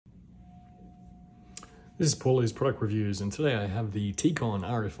This is Paulie's Product Reviews, and today I have the Ticonn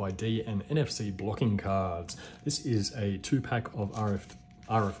RFID and NFC blocking cards. This is a 2-pack of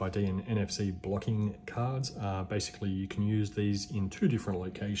RFID and NFC blocking cards. Basically, you can use these in 2 different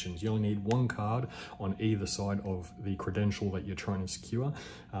locations. You only need 1 card on either side of the credential that you're trying to secure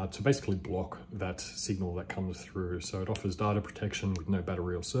to basically block that signal that comes through. So it offers data protection with no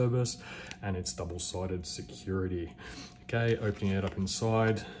battery or service, and it's double-sided security. Okay, opening it up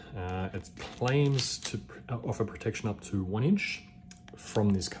inside, it claims to offer protection up to 1 inch from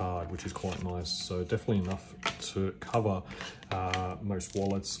this card, which is quite nice. So definitely enough to cover most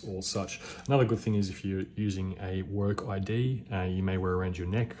wallets or such. Another good thing is if you're using a work ID, you may wear around your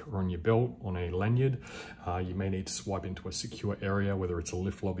neck or on your belt on a lanyard. You may need to swipe into a secure area, whether it's a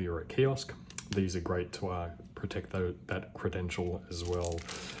lift lobby or a kiosk. These are great to protect that credential as well.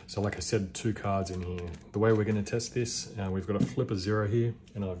 So like I said, 2 cards in here. The way we're going to test this, we've got a flipper 0 here,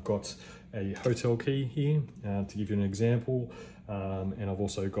 and I've got a hotel key here to give you an example, and I've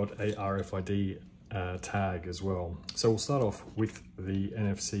also got a RFID tag as well. So we'll start off with the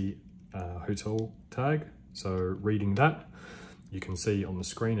NFC hotel tag. So reading that, you can see on the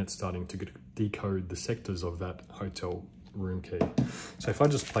screen it's starting to decode the sectors of that hotel room key. So if I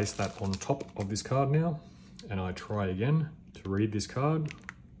just place that on top of this card now, and I try again to read this card,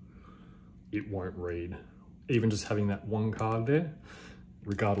 it won't read. Even just having that 1 card there,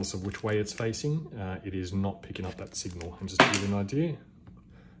 regardless of which way it's facing, it is not picking up that signal. And just to give you an idea,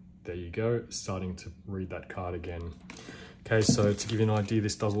 there you go, starting to read that card again. Okay, so to give you an idea,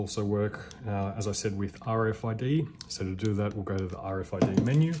 this does also work, as I said, with RFID. So to do that, we'll go to the RFID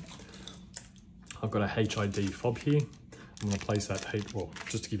menu. I've got a HID fob here. I'm going to place that, well,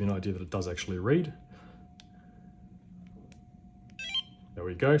 just to give you an idea that it does actually read. There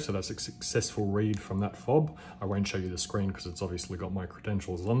we go, so that's a successful read from that fob. I won't show you the screen because it's obviously got my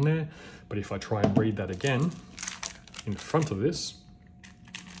credentials on there, but if I try and read that again in front of this,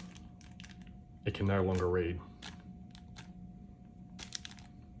 it can no longer read.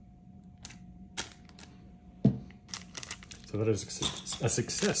 So that is a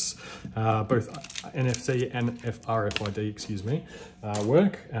success. Both NFC and RFID,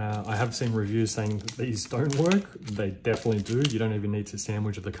 work. I have seen reviews saying that these don't work. They definitely do. You don't even need to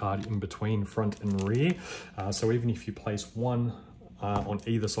sandwich the card in between front and rear. So even if you place one on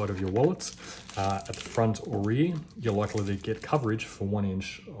either side of your wallet, at the front or rear, you're likely to get coverage for 1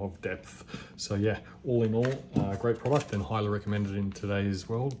 inch of depth. So yeah, all in all, great product and highly recommended in today's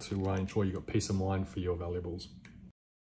world to ensure you've got peace of mind for your valuables.